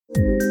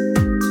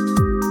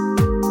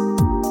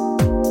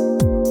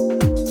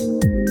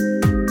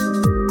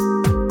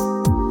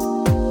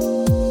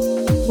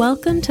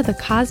Welcome to The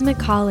Cosmic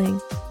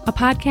Calling, a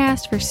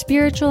podcast for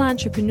spiritual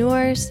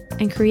entrepreneurs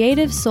and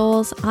creative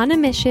souls on a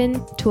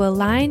mission to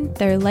align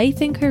their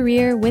life and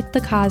career with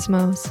the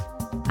cosmos.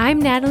 I'm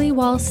Natalie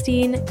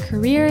Wallstein,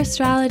 career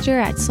astrologer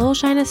at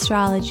Soulshine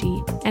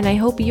Astrology, and I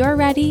hope you're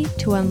ready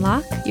to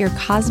unlock your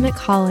cosmic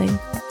calling.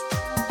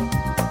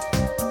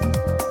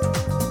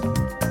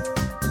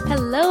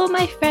 Hello,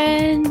 my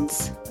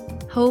friends.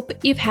 Hope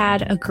you've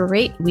had a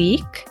great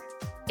week.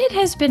 It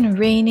has been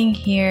raining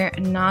here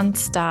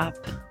nonstop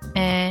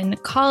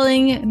and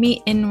calling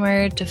me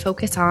inward to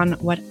focus on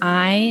what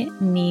I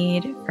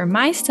need for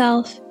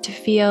myself to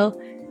feel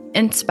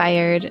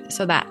inspired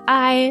so that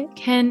I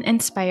can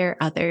inspire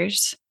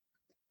others.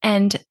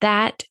 And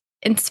that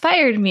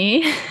inspired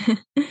me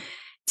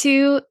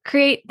to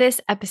create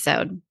this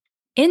episode.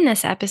 In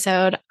this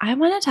episode, I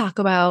want to talk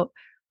about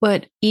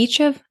what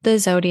each of the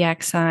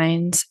zodiac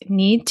signs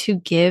need to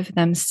give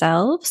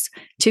themselves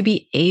to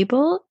be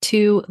able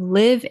to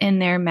live in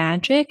their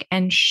magic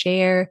and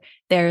share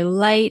their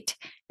light,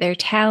 their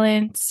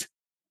talents,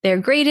 their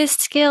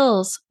greatest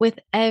skills with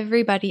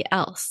everybody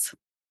else.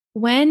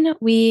 When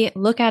we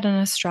look at an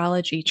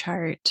astrology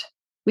chart,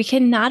 we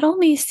can not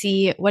only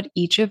see what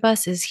each of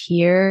us is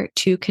here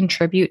to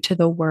contribute to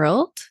the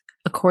world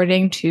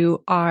according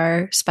to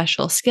our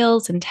special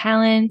skills and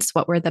talents,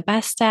 what we're the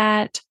best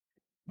at,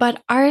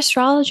 but our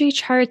astrology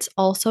charts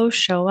also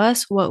show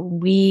us what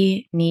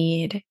we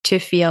need to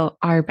feel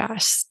our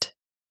best.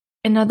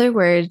 In other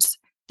words,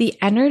 the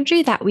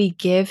energy that we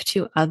give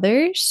to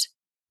others,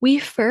 we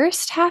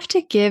first have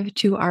to give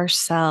to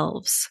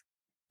ourselves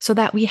so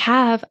that we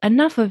have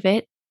enough of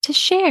it to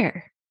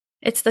share.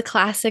 It's the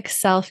classic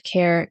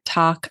self-care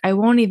talk. I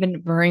won't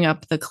even bring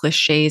up the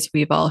cliches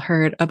we've all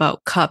heard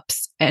about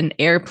cups and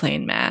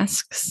airplane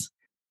masks.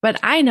 But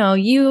I know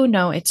you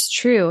know it's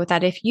true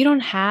that if you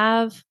don't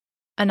have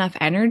enough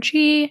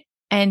energy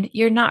and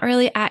you're not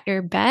really at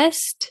your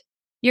best,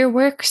 your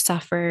work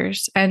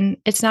suffers and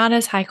it's not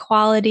as high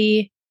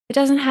quality. It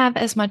doesn't have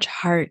as much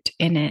heart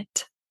in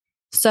it.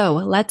 So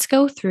let's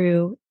go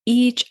through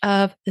each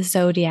of the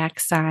zodiac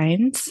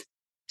signs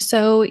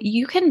so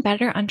you can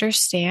better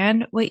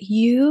understand what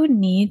you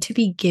need to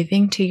be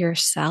giving to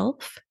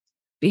yourself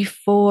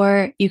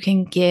before you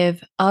can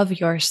give of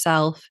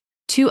yourself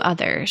to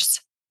others,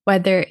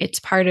 whether it's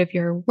part of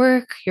your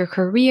work, your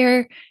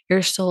career,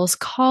 your soul's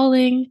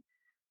calling,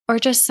 or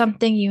just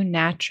something you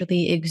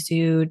naturally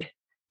exude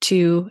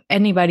to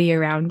anybody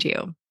around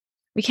you.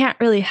 We can't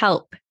really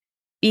help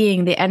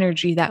being the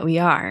energy that we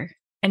are,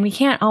 and we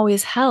can't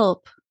always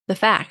help the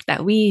fact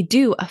that we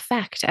do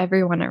affect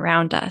everyone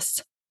around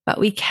us, but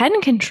we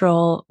can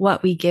control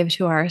what we give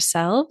to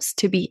ourselves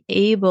to be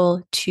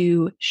able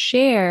to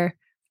share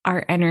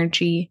our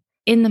energy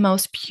in the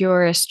most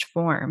purest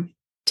form,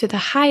 to the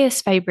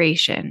highest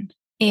vibration,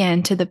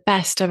 and to the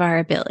best of our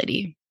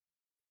ability.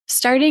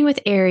 Starting with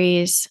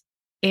Aries,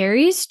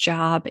 Aries'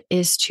 job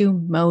is to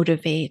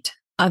motivate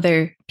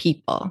other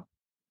people.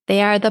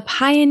 They are the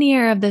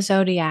pioneer of the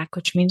zodiac,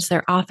 which means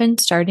they're often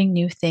starting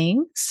new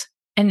things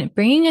and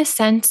bringing a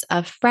sense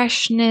of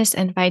freshness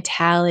and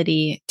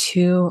vitality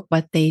to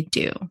what they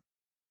do.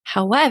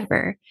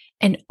 However,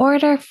 in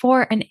order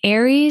for an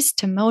Aries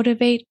to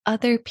motivate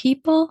other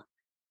people,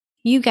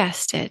 you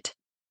guessed it,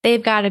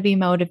 they've got to be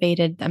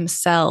motivated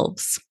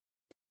themselves.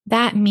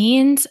 That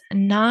means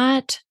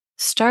not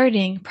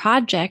starting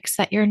projects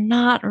that you're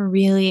not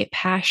really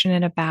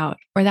passionate about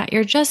or that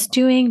you're just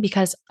doing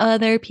because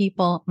other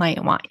people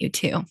might want you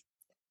to.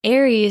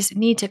 Aries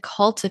need to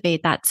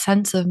cultivate that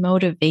sense of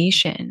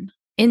motivation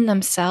in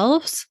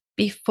themselves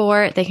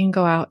before they can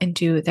go out and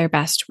do their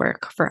best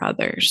work for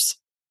others.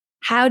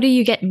 How do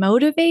you get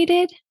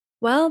motivated?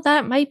 Well,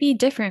 that might be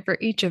different for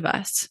each of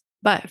us.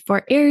 But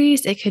for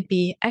Aries, it could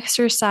be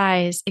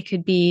exercise, it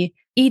could be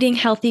eating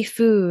healthy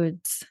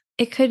foods,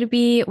 it could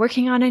be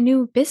working on a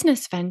new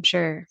business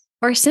venture,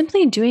 or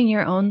simply doing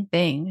your own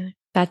thing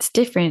that's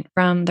different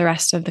from the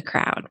rest of the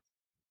crowd.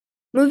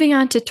 Moving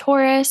on to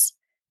Taurus,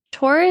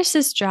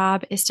 Taurus's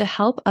job is to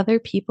help other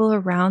people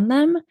around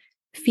them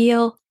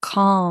feel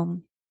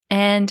calm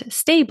and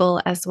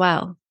stable as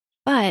well.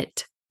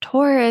 But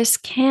Taurus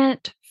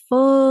can't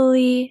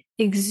fully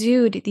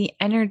exude the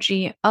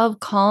energy of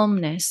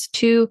calmness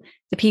to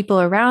the people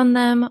around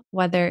them,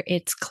 whether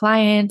it's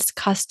clients,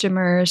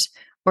 customers,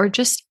 or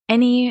just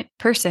any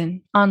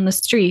person on the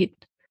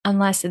street,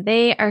 unless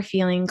they are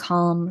feeling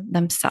calm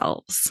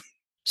themselves.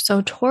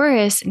 So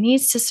Taurus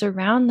needs to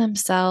surround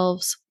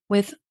themselves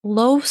with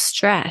low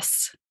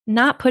stress,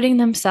 not putting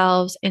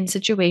themselves in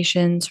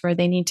situations where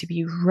they need to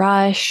be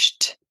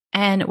rushed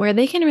and where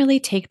they can really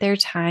take their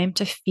time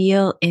to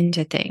feel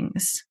into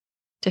things,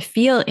 to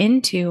feel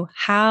into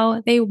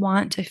how they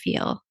want to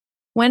feel.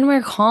 When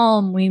we're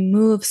calm, we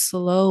move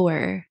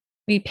slower.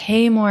 We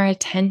pay more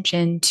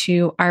attention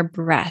to our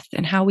breath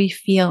and how we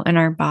feel in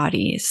our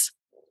bodies.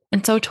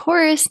 And so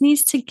Taurus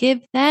needs to give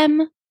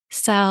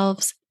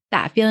themselves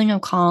that feeling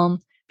of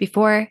calm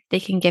before they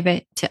can give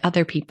it to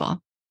other people.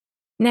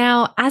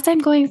 Now, as I'm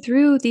going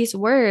through these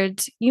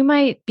words, you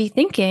might be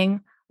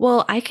thinking,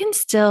 well, I can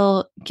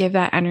still give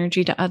that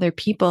energy to other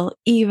people,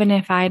 even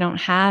if I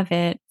don't have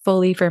it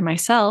fully for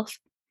myself.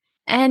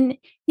 And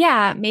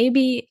yeah,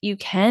 maybe you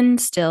can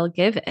still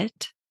give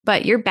it,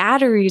 but your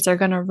batteries are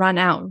going to run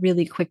out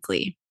really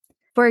quickly.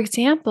 For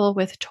example,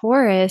 with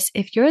Taurus,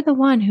 if you're the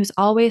one who's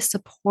always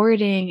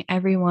supporting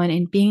everyone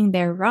and being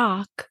their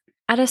rock,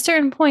 at a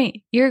certain point,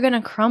 you're going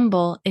to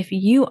crumble if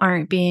you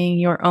aren't being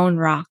your own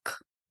rock.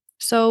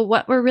 So,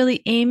 what we're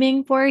really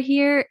aiming for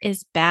here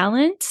is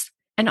balance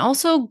and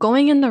also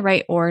going in the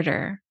right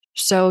order.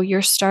 So,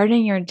 you're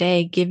starting your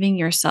day giving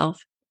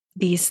yourself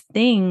these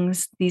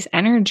things, these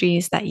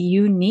energies that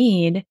you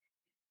need,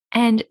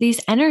 and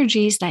these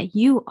energies that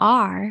you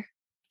are,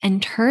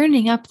 and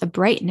turning up the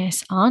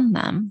brightness on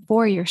them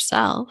for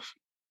yourself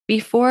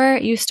before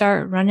you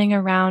start running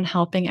around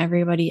helping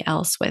everybody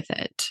else with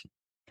it.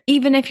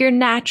 Even if you're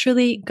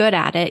naturally good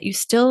at it, you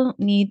still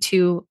need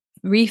to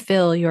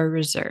refill your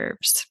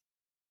reserves.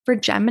 For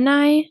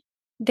Gemini,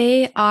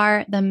 they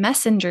are the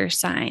messenger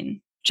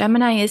sign.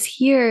 Gemini is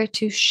here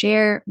to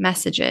share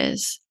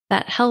messages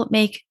that help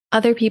make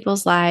other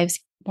people's lives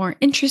more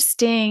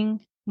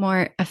interesting,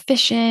 more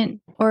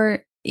efficient,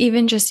 or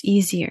even just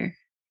easier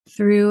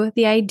through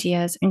the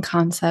ideas and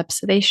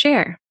concepts they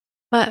share.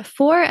 But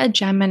for a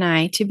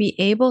Gemini to be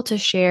able to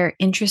share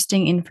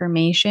interesting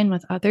information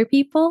with other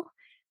people,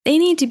 they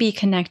need to be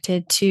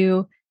connected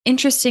to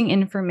interesting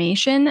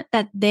information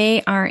that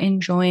they are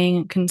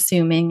enjoying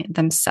consuming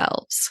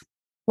themselves.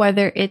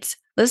 Whether it's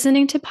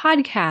listening to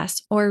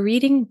podcasts or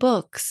reading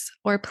books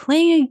or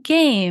playing a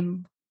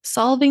game,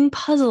 solving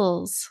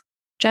puzzles,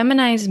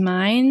 Gemini's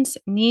minds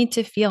need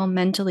to feel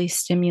mentally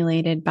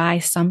stimulated by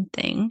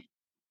something.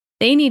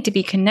 They need to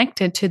be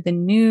connected to the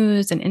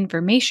news and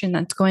information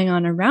that's going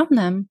on around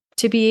them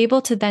to be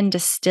able to then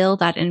distill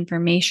that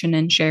information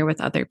and share with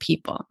other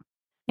people.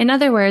 In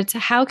other words,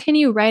 how can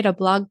you write a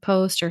blog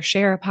post or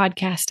share a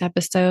podcast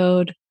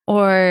episode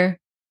or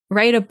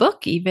write a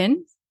book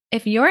even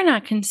if you're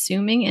not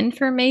consuming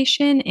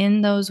information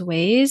in those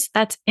ways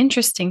that's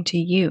interesting to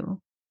you?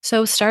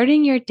 So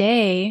starting your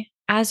day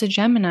as a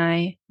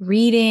Gemini,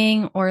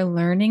 reading or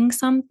learning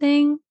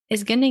something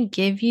is going to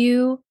give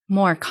you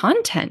more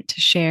content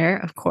to share,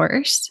 of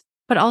course,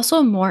 but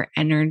also more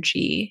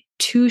energy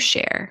to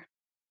share.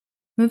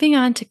 Moving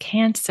on to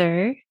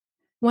Cancer.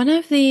 One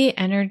of the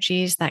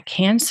energies that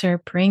Cancer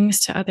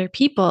brings to other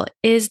people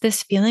is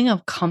this feeling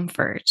of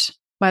comfort,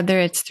 whether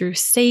it's through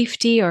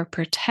safety or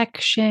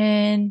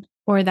protection,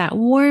 or that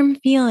warm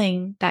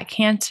feeling that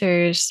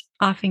Cancers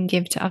often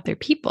give to other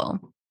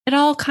people. It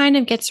all kind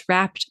of gets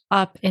wrapped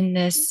up in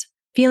this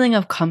feeling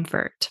of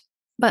comfort.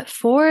 But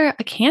for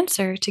a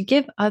Cancer to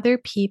give other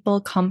people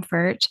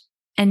comfort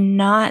and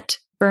not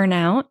burn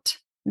out,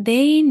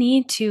 they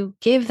need to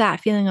give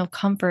that feeling of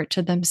comfort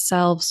to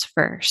themselves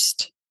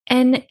first.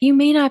 And you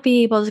may not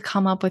be able to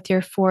come up with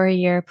your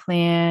 4-year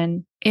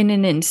plan in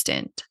an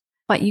instant,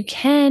 but you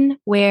can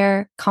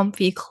wear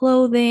comfy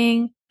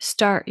clothing,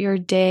 start your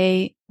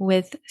day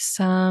with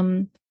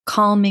some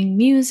calming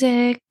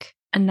music,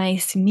 a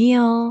nice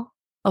meal,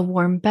 a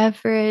warm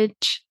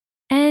beverage,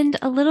 and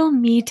a little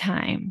me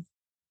time.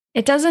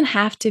 It doesn't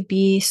have to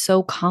be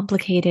so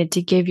complicated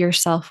to give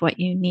yourself what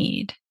you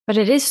need, but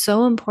it is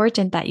so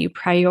important that you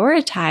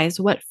prioritize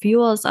what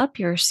fuels up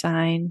your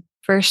sign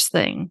first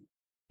thing.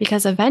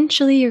 Because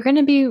eventually you're going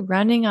to be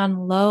running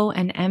on low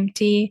and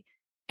empty,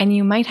 and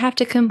you might have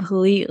to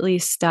completely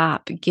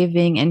stop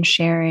giving and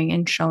sharing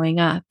and showing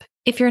up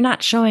if you're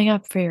not showing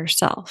up for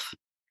yourself.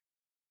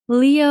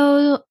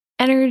 Leo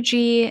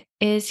energy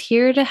is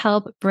here to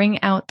help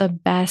bring out the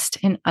best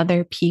in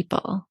other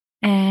people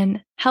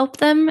and help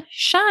them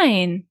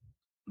shine.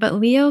 But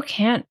Leo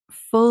can't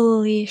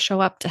fully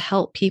show up to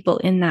help people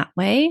in that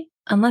way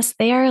unless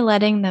they are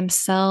letting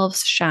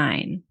themselves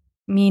shine,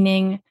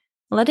 meaning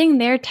letting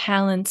their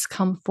talents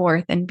come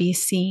forth and be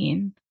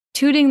seen,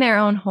 tooting their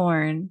own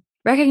horn,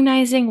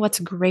 recognizing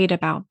what's great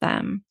about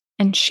them,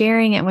 and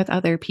sharing it with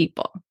other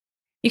people.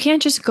 You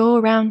can't just go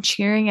around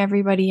cheering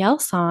everybody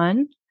else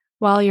on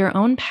while your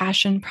own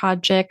passion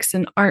projects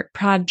and art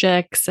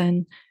projects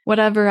and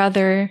whatever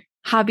other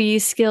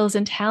hobbies, skills,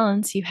 and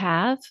talents you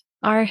have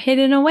are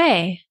hidden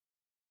away.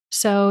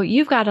 So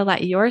you've got to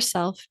let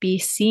yourself be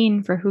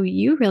seen for who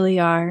you really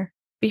are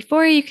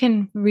before you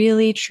can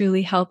really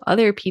truly help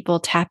other people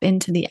tap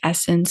into the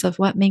essence of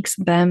what makes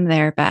them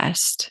their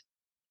best.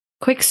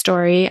 Quick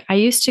story, I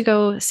used to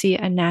go see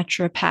a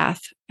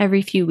naturopath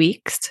every few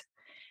weeks,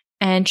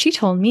 and she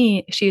told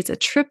me she's a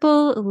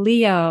triple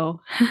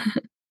Leo.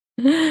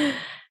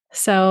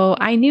 So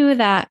I knew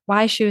that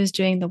why she was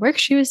doing the work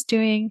she was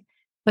doing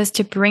was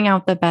to bring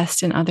out the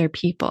best in other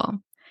people.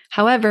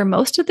 However,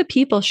 most of the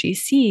people she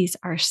sees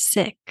are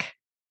sick.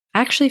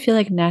 I actually feel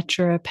like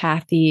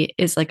naturopathy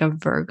is like a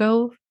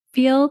Virgo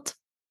field.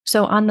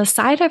 So on the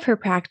side of her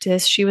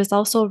practice, she was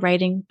also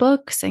writing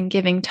books and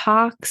giving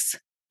talks,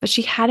 but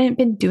she hadn't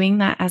been doing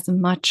that as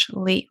much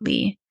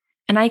lately.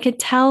 And I could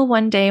tell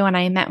one day when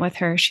I met with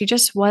her, she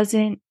just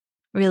wasn't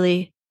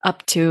really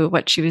up to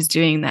what she was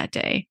doing that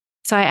day.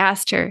 So I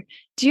asked her,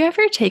 "Do you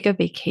ever take a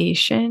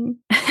vacation?"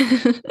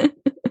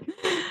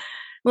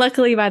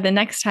 Luckily, by the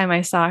next time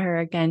I saw her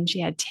again,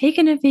 she had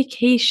taken a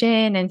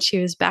vacation and she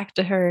was back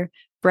to her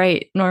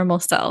bright, normal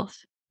self.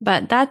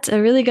 But that's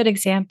a really good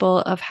example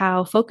of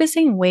how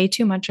focusing way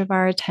too much of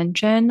our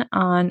attention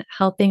on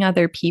helping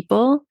other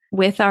people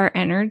with our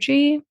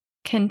energy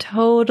can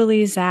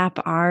totally zap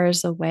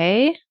ours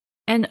away.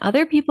 And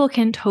other people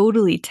can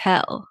totally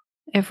tell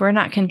if we're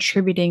not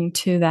contributing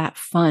to that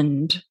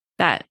fund,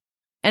 that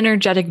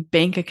energetic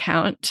bank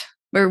account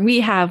where we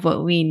have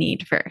what we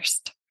need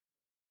first.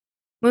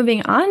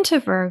 Moving on to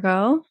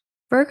Virgo,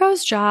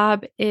 Virgo's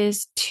job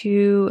is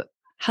to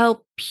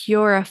help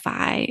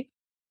purify,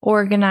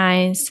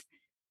 organize,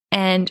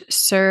 and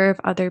serve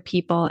other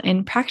people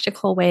in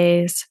practical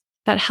ways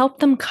that help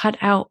them cut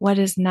out what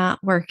is not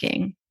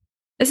working.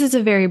 This is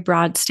a very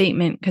broad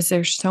statement because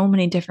there's so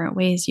many different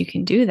ways you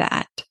can do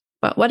that.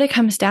 But what it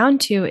comes down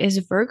to is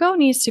Virgo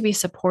needs to be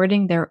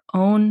supporting their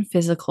own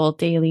physical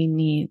daily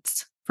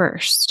needs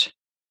first,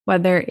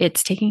 whether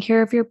it's taking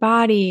care of your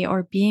body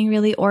or being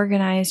really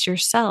organized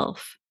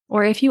yourself.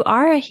 Or if you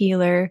are a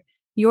healer,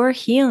 your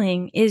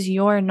healing is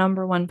your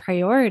number one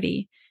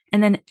priority.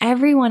 And then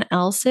everyone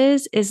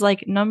else's is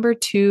like number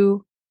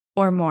 2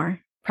 or more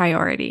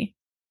priority.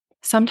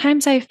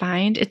 Sometimes I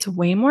find it's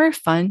way more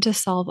fun to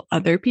solve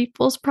other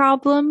people's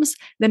problems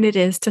than it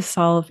is to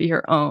solve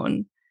your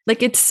own.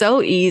 Like it's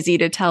so easy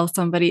to tell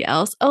somebody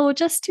else, "Oh,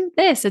 just do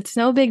this. It's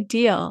no big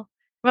deal."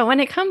 But when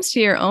it comes to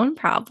your own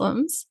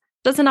problems,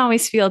 it doesn't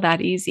always feel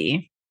that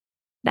easy.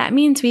 That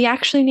means we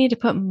actually need to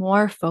put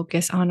more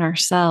focus on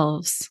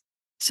ourselves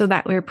so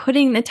that we're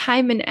putting the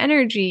time and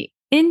energy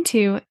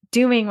into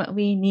doing what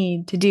we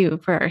need to do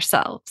for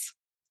ourselves,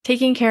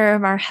 taking care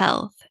of our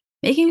health,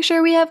 making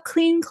sure we have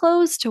clean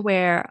clothes to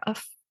wear, a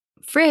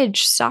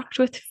fridge stocked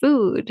with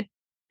food,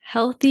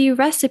 healthy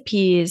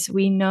recipes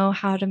we know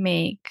how to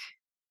make,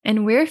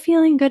 and we're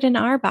feeling good in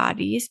our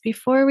bodies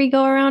before we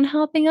go around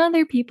helping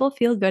other people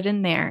feel good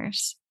in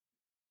theirs.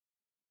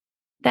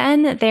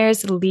 Then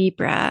there's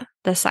Libra,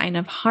 the sign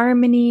of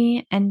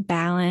harmony and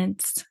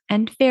balance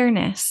and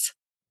fairness.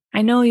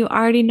 I know you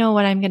already know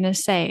what I'm going to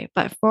say,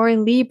 but for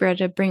Libra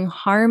to bring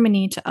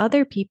harmony to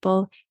other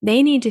people,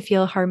 they need to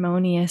feel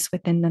harmonious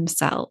within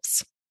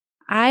themselves.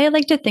 I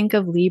like to think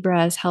of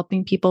Libra as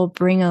helping people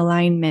bring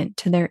alignment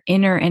to their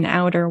inner and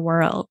outer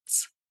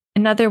worlds.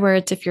 In other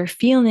words, if you're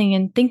feeling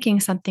and thinking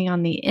something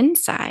on the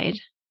inside,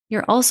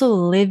 you're also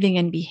living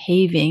and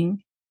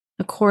behaving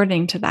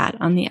according to that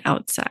on the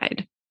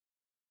outside,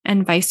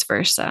 and vice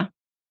versa.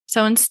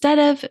 So instead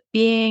of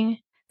being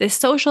this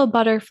social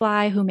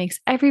butterfly who makes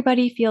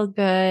everybody feel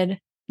good,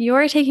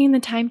 you're taking the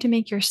time to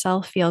make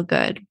yourself feel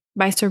good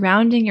by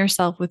surrounding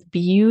yourself with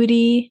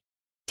beauty,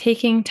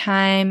 taking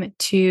time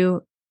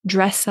to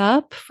dress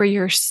up for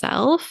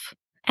yourself,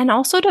 and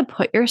also to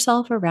put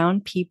yourself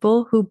around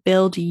people who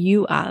build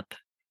you up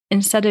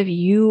instead of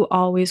you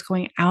always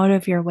going out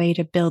of your way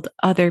to build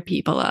other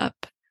people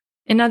up.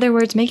 In other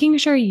words, making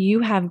sure you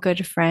have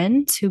good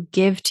friends who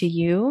give to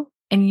you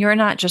and you're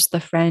not just the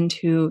friend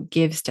who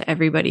gives to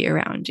everybody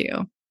around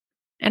you.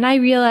 And I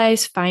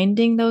realize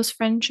finding those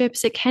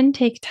friendships, it can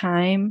take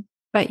time,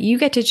 but you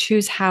get to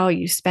choose how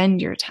you spend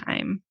your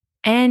time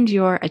and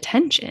your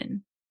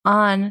attention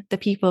on the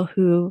people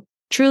who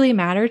truly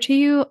matter to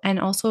you and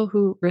also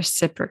who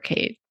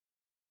reciprocate.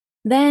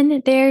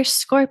 Then there's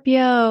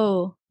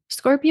Scorpio.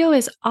 Scorpio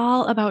is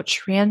all about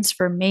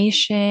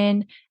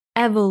transformation,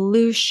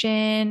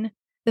 evolution,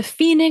 the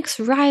phoenix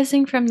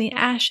rising from the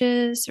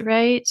ashes,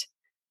 right?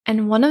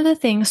 And one of the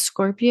things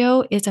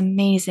Scorpio is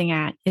amazing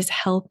at is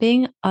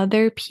helping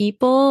other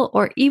people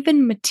or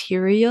even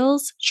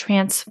materials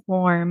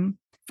transform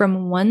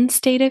from one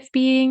state of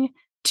being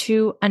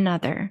to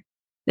another.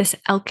 This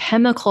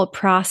alchemical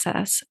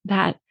process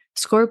that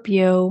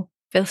Scorpio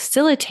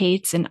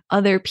facilitates in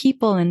other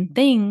people and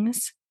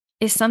things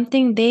is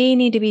something they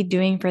need to be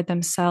doing for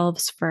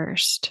themselves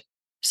first.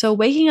 So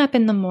waking up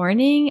in the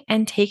morning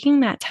and taking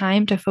that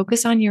time to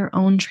focus on your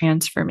own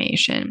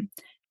transformation.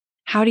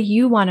 How do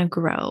you want to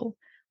grow?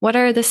 What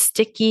are the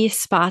sticky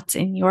spots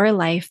in your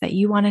life that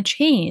you want to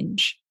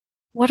change?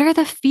 What are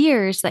the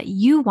fears that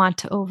you want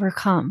to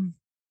overcome?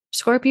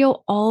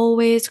 Scorpio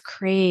always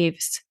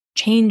craves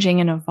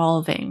changing and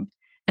evolving.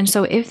 And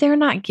so if they're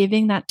not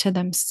giving that to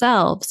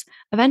themselves,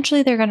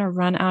 eventually they're going to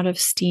run out of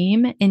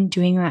steam in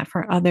doing that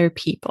for other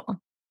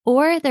people.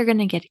 Or they're going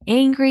to get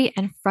angry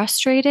and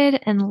frustrated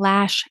and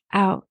lash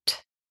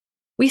out.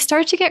 We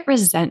start to get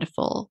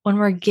resentful when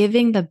we're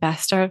giving the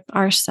best of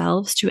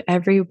ourselves to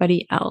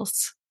everybody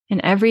else and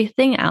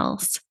everything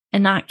else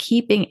and not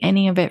keeping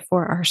any of it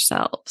for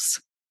ourselves.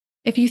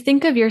 If you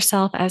think of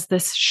yourself as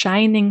this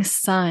shining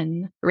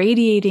sun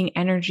radiating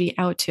energy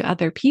out to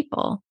other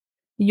people,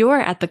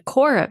 you're at the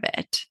core of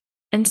it.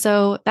 And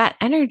so that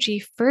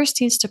energy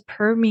first needs to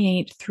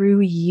permeate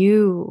through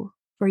you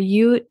for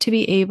you to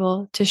be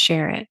able to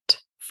share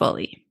it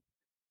fully.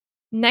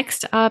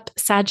 Next up,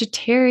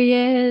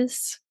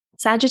 Sagittarius.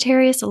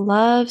 Sagittarius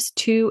loves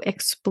to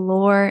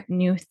explore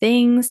new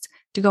things,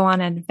 to go on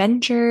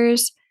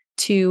adventures,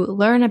 to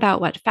learn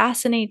about what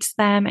fascinates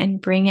them and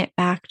bring it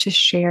back to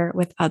share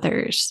with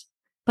others.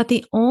 But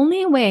the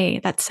only way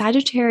that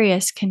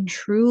Sagittarius can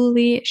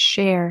truly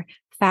share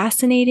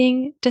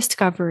fascinating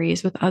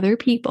discoveries with other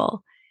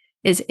people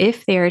is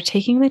if they are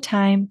taking the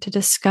time to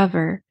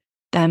discover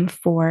them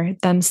for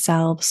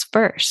themselves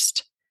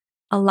first.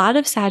 A lot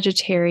of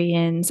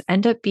Sagittarians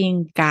end up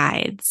being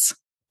guides.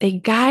 They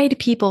guide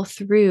people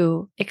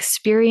through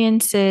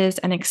experiences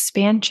and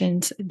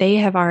expansions they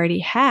have already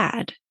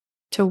had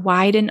to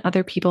widen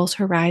other people's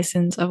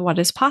horizons of what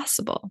is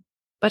possible.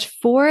 But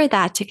for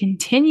that to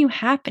continue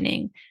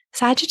happening,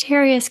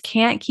 Sagittarius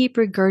can't keep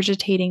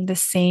regurgitating the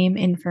same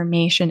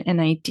information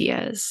and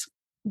ideas.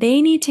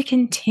 They need to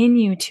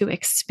continue to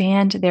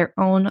expand their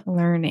own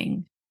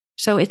learning.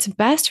 So it's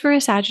best for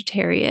a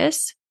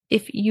Sagittarius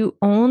if you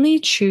only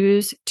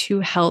choose to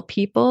help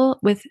people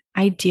with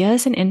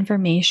ideas and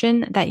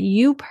information that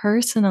you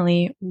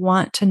personally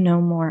want to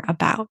know more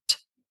about.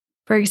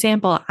 For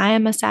example, I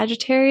am a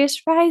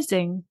Sagittarius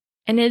rising,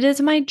 and it is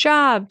my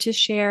job to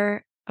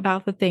share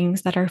about the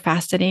things that are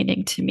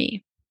fascinating to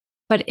me.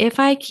 But if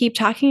I keep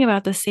talking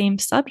about the same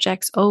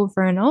subjects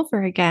over and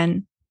over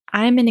again,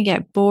 I'm going to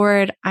get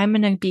bored. I'm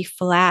going to be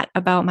flat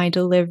about my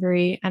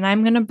delivery, and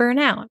I'm going to burn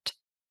out.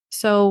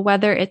 So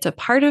whether it's a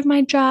part of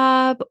my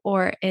job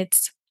or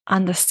it's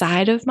on the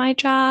side of my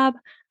job,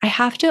 I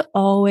have to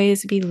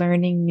always be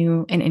learning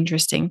new and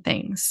interesting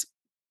things.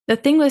 The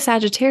thing with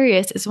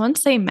Sagittarius is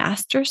once they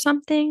master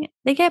something,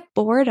 they get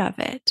bored of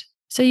it.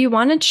 So you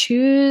want to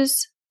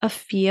choose a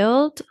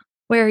field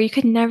where you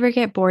could never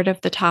get bored of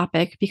the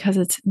topic because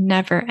it's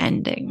never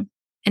ending.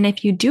 And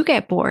if you do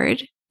get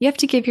bored, you have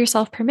to give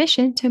yourself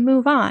permission to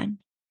move on.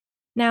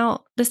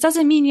 Now, this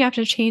doesn't mean you have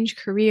to change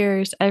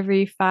careers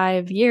every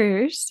 5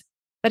 years,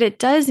 but it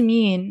does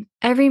mean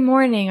every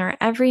morning or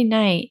every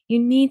night, you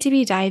need to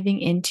be diving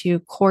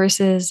into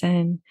courses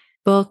and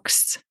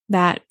books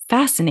that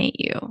fascinate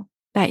you,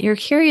 that you're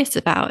curious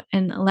about,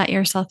 and let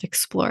yourself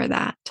explore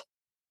that.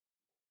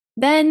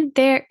 Then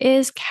there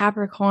is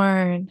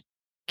Capricorn.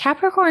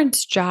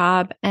 Capricorn's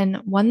job, and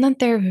one that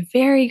they're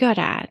very good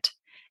at,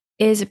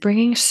 is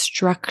bringing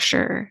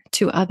structure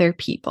to other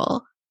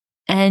people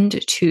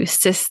and to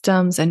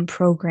systems and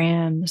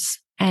programs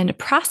and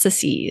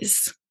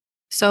processes.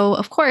 So,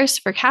 of course,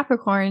 for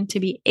Capricorn to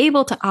be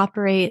able to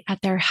operate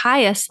at their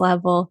highest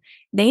level,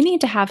 they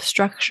need to have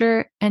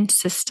structure and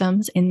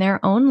systems in their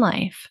own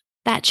life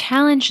that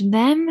challenge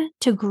them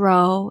to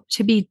grow,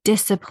 to be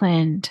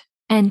disciplined,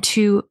 and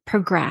to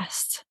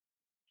progress.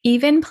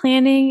 Even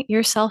planning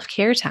your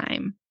self-care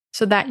time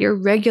so that you're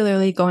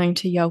regularly going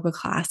to yoga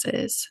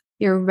classes,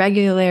 you're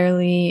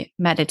regularly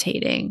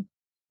meditating,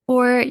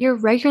 or you're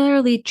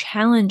regularly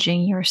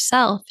challenging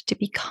yourself to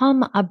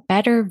become a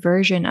better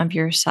version of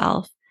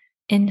yourself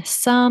in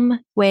some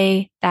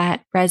way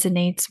that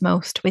resonates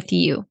most with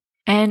you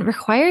and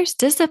requires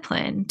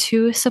discipline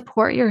to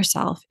support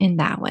yourself in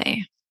that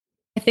way.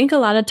 I think a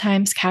lot of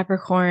times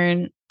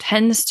Capricorn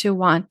tends to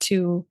want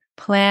to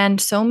plan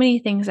so many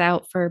things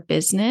out for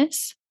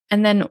business,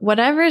 and then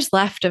whatever's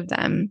left of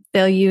them,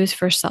 they'll use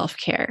for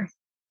self-care.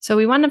 So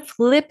we want to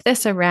flip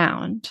this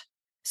around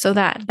so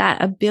that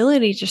that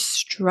ability to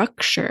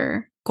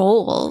structure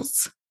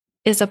goals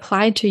is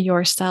applied to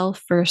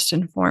yourself first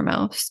and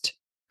foremost,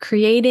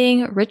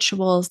 creating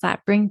rituals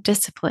that bring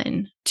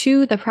discipline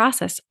to the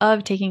process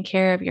of taking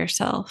care of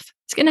yourself.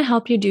 It's going to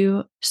help you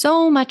do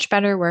so much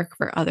better work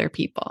for other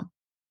people.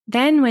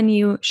 Then when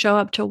you show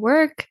up to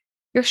work,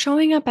 you're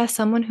showing up as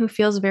someone who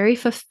feels very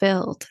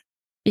fulfilled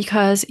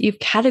because you've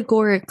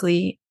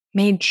categorically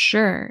made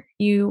sure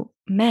you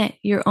met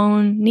your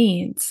own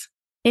needs.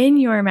 In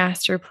your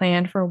master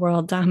plan for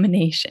world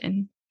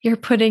domination, you're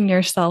putting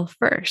yourself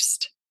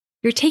first.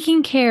 You're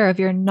taking care of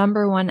your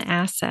number one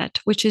asset,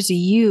 which is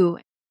you,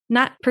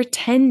 not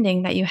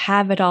pretending that you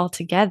have it all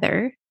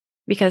together,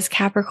 because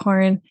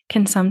Capricorn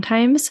can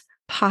sometimes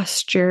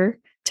posture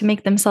to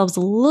make themselves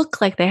look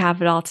like they have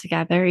it all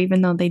together,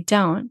 even though they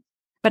don't,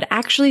 but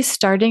actually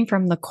starting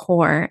from the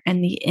core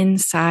and the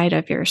inside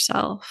of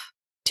yourself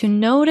to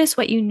notice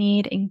what you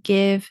need and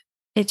give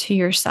it to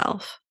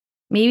yourself.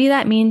 Maybe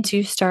that means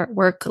you start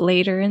work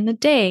later in the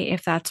day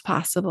if that's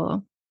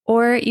possible,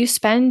 or you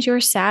spend your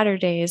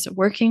Saturdays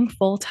working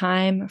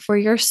full-time for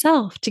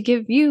yourself to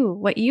give you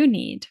what you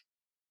need.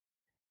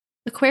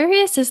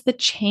 Aquarius is the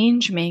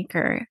change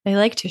maker. They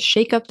like to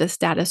shake up the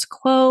status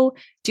quo,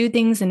 do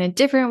things in a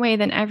different way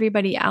than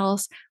everybody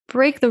else,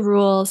 break the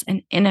rules,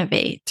 and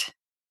innovate.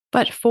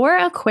 But for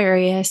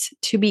Aquarius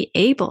to be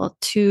able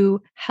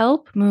to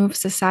help move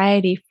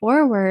society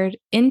forward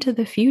into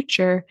the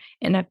future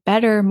in a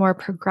better, more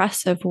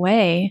progressive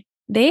way,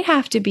 they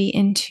have to be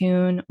in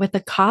tune with the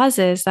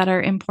causes that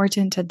are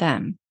important to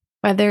them.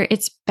 Whether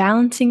it's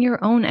balancing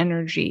your own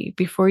energy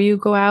before you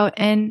go out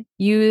and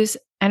use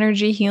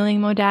energy healing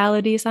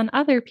modalities on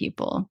other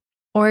people,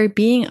 or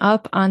being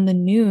up on the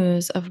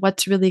news of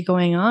what's really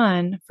going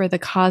on for the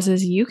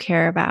causes you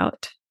care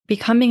about,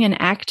 becoming an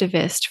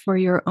activist for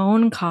your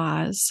own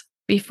cause,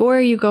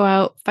 before you go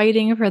out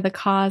fighting for the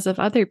cause of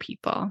other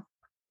people.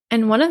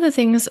 And one of the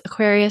things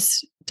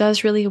Aquarius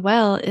does really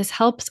well is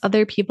helps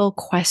other people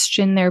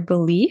question their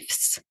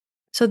beliefs.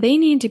 So they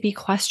need to be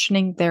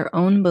questioning their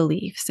own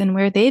beliefs and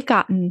where they've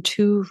gotten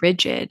too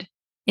rigid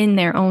in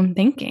their own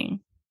thinking.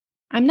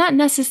 I'm not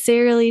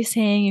necessarily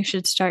saying you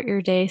should start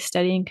your day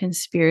studying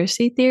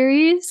conspiracy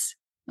theories,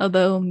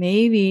 although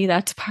maybe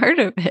that's part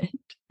of it.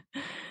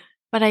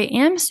 But I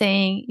am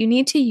saying you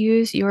need to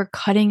use your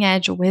cutting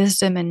edge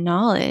wisdom and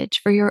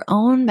knowledge for your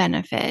own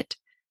benefit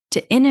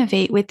to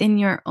innovate within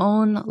your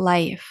own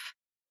life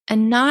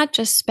and not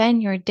just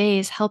spend your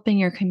days helping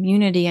your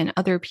community and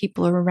other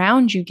people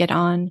around you get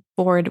on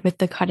board with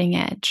the cutting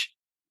edge.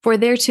 For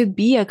there to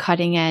be a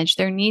cutting edge,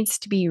 there needs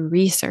to be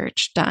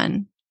research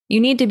done. You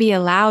need to be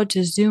allowed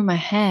to zoom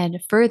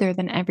ahead further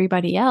than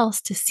everybody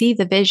else to see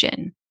the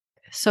vision.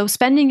 So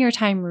spending your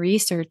time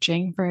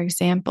researching, for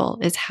example,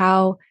 is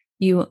how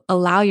you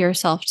allow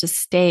yourself to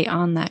stay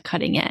on that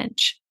cutting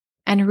edge.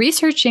 And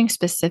researching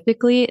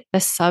specifically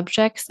the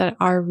subjects that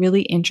are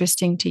really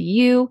interesting to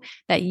you,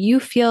 that you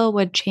feel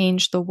would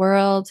change the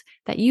world,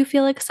 that you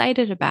feel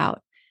excited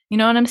about. You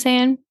know what I'm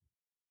saying?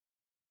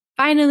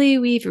 Finally,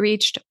 we've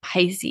reached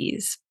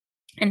Pisces.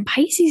 And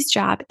Pisces'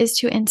 job is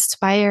to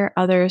inspire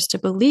others to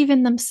believe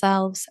in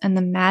themselves and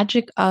the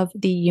magic of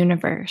the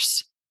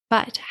universe.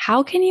 But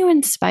how can you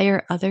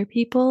inspire other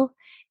people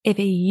if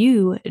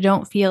you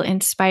don't feel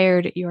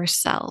inspired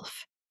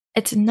yourself?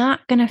 It's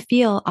not going to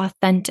feel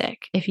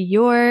authentic. If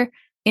you're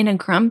in a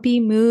grumpy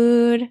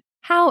mood,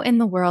 how in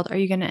the world are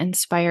you going to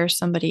inspire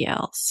somebody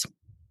else?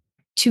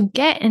 To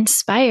get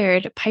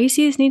inspired,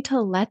 Pisces need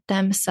to let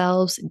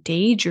themselves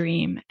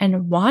daydream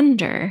and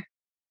wander.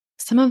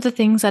 Some of the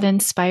things that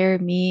inspire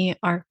me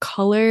are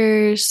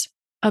colors,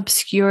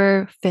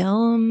 obscure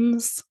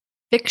films,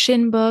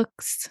 fiction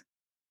books,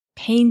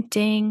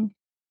 painting,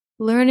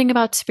 learning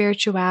about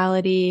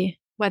spirituality,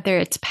 whether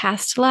it's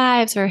past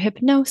lives or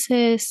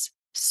hypnosis,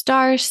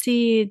 star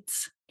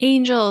seeds,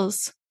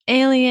 angels,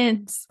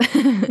 aliens.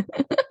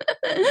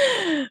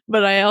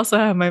 But I also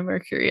have my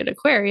Mercury in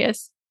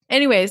Aquarius.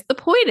 Anyways, the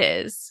point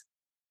is,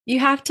 you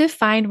have to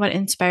find what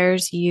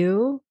inspires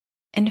you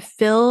and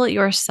fill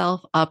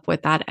yourself up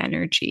with that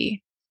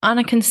energy on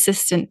a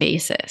consistent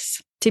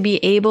basis to be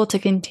able to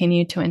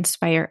continue to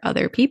inspire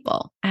other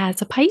people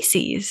as a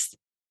Pisces.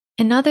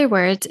 In other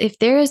words, if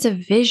there is a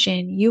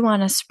vision you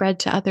want to spread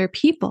to other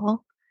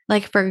people,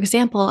 like for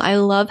example, I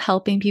love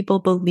helping people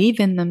believe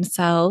in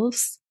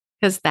themselves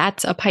because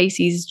that's a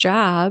Pisces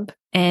job.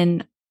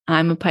 And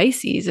I'm a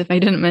Pisces, if I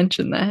didn't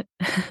mention that,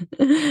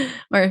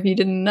 or if you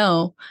didn't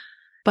know.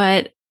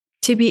 But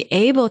to be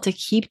able to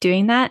keep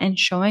doing that and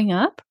showing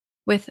up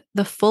with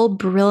the full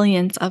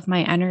brilliance of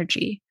my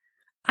energy,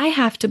 I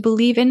have to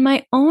believe in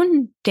my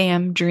own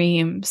damn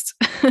dreams.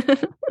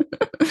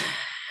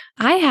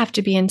 I have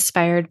to be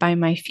inspired by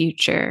my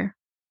future.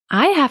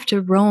 I have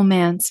to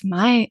romance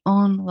my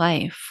own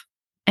life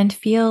and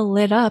feel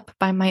lit up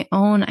by my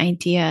own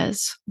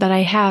ideas that I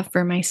have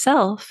for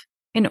myself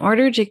in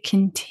order to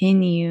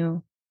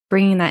continue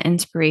bringing that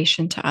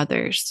inspiration to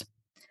others.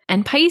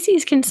 And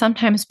Pisces can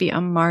sometimes be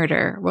a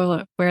martyr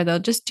where they'll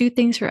just do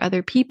things for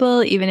other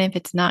people, even if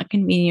it's not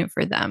convenient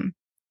for them.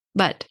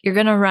 But you're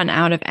going to run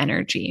out of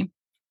energy.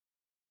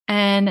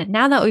 And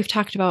now that we've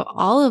talked about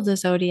all of the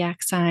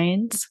zodiac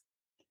signs,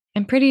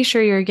 I'm pretty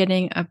sure you're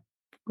getting a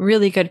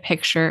really good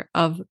picture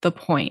of the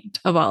point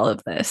of all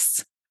of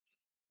this.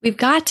 We've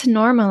got to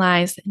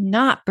normalize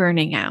not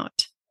burning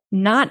out,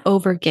 not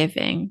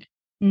overgiving,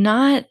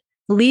 not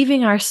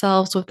leaving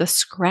ourselves with the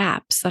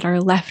scraps that are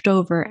left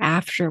over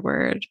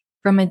afterward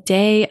from a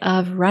day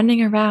of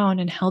running around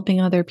and helping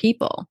other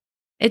people.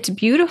 It's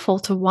beautiful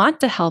to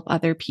want to help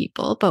other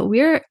people, but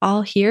we're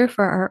all here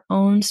for our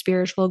own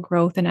spiritual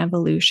growth and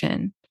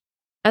evolution.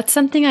 That's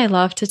something I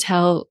love to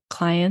tell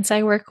clients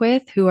I work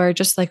with who are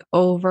just like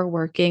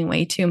overworking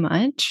way too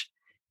much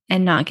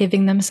and not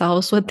giving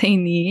themselves what they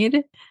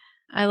need.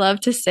 I love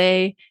to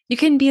say, you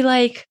can be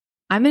like,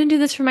 I'm going to do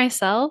this for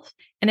myself.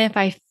 And if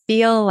I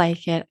feel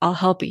like it, I'll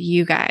help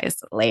you guys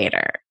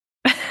later.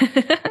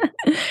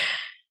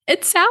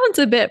 It sounds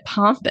a bit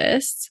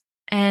pompous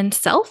and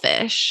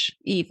selfish,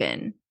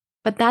 even.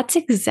 But that's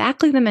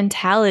exactly the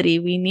mentality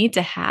we need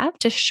to have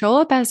to show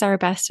up as our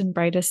best and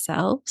brightest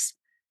selves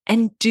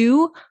and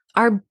do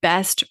our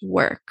best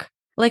work.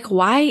 Like,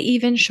 why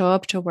even show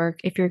up to work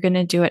if you're going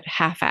to do it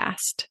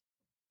half-assed?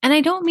 And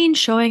I don't mean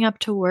showing up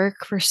to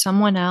work for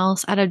someone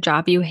else at a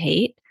job you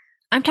hate.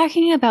 I'm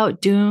talking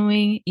about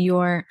doing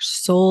your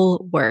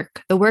soul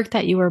work, the work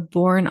that you were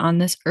born on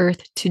this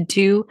earth to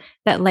do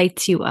that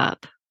lights you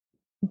up.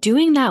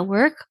 Doing that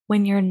work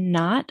when you're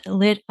not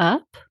lit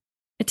up,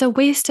 it's a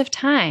waste of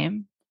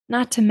time,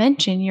 not to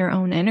mention your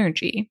own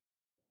energy.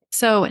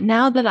 So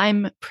now that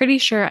I'm pretty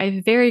sure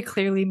I very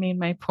clearly made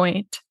my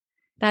point,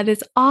 that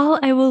is all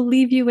I will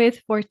leave you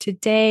with for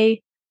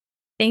today.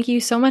 Thank you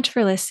so much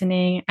for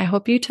listening. I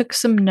hope you took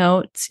some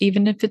notes,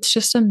 even if it's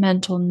just a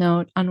mental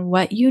note, on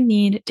what you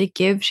need to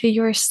give to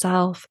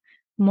yourself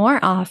more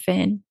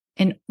often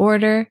in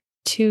order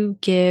to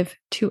give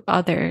to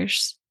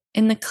others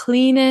in the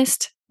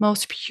cleanest,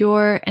 most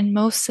pure, and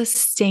most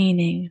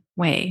sustaining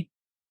way.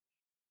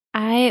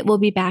 I will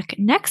be back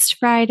next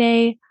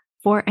Friday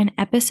for an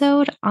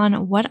episode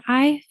on what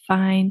I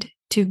find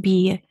to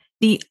be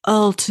the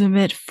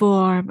ultimate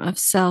form of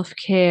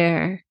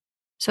self-care.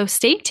 So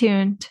stay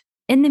tuned.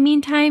 In the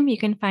meantime, you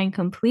can find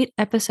complete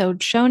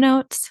episode show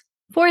notes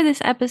for this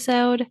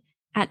episode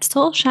at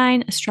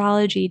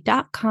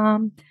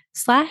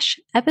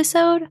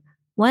soulshineastrology.com/episode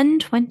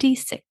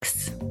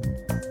 126.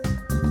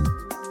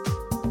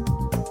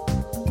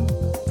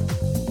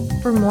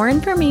 For more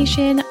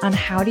information on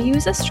how to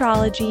use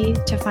astrology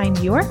to find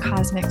your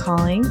cosmic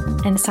calling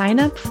and sign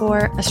up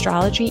for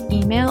astrology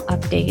email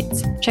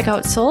updates, check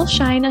out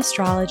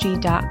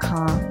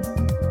soulshineastrology.com.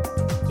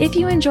 If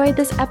you enjoyed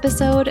this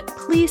episode,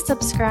 please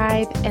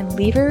subscribe and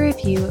leave a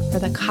review for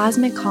The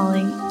Cosmic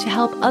Calling to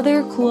help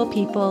other cool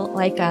people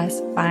like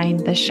us find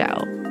the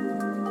show.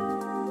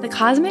 The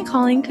Cosmic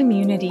Calling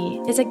community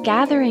is a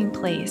gathering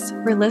place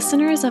for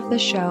listeners of the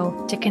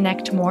show to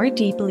connect more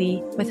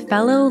deeply with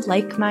fellow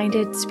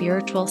like-minded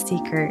spiritual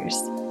seekers.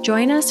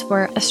 Join us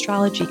for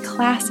astrology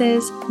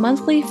classes,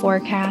 monthly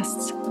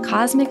forecasts,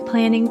 cosmic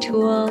planning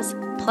tools,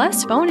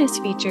 plus bonus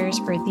features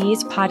for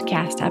these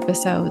podcast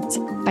episodes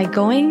by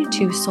going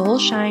to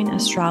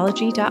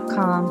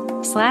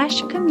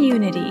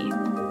soulshineastrology.com/community.